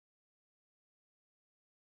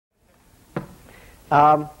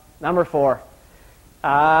Number 4,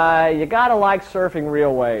 you got to like surfing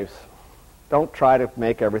real waves. Don't try to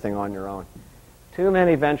make everything on your own. Too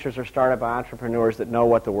many ventures are started by entrepreneurs that know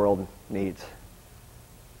what the world needs.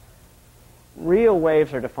 Real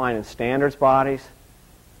waves are defined in standards bodies,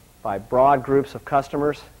 by broad groups of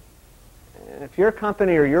customers. And if your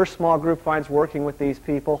company or your small group finds working with these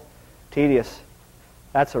people tedious,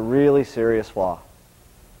 that's a really serious flaw.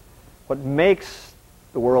 What makes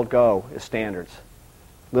the world go is standards.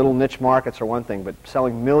 Little niche markets are one thing, but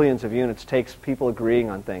selling millions of units takes people agreeing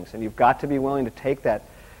on things. And you've got to be willing to take that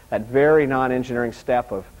very non-engineering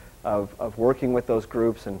step of working with those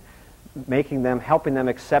groups and helping them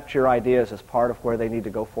accept your ideas as part of where they need to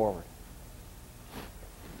go forward.